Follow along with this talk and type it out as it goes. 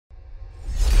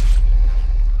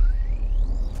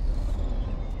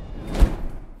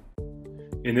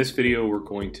In this video, we're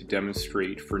going to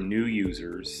demonstrate for new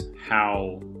users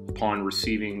how, upon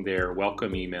receiving their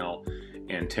welcome email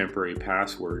and temporary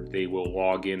password, they will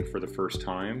log in for the first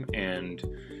time and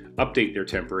update their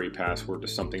temporary password to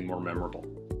something more memorable.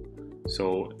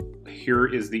 So here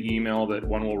is the email that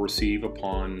one will receive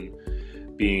upon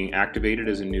being activated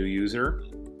as a new user,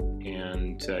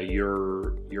 and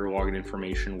your login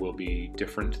information will be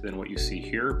different than what you see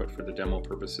here, but for the demo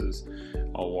purposes,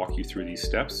 I'll walk you through these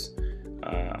steps.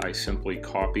 I simply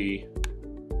copy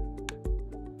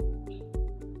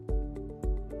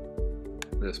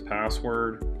this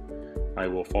password. I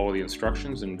will follow the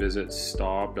instructions and visit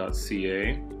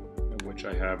staub.ca, which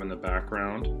I have in the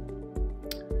background,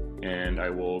 and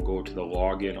I will go to the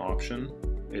login option.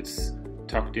 It's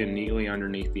tucked in neatly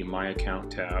underneath the My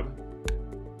Account tab.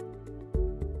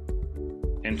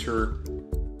 Enter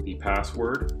the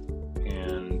password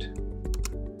and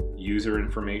user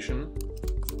information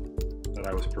that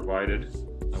I was provided.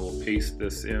 I will paste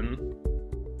this in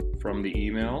from the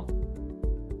email.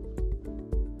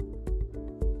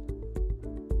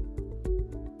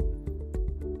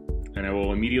 And I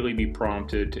will immediately be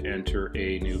prompted to enter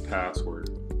a new password.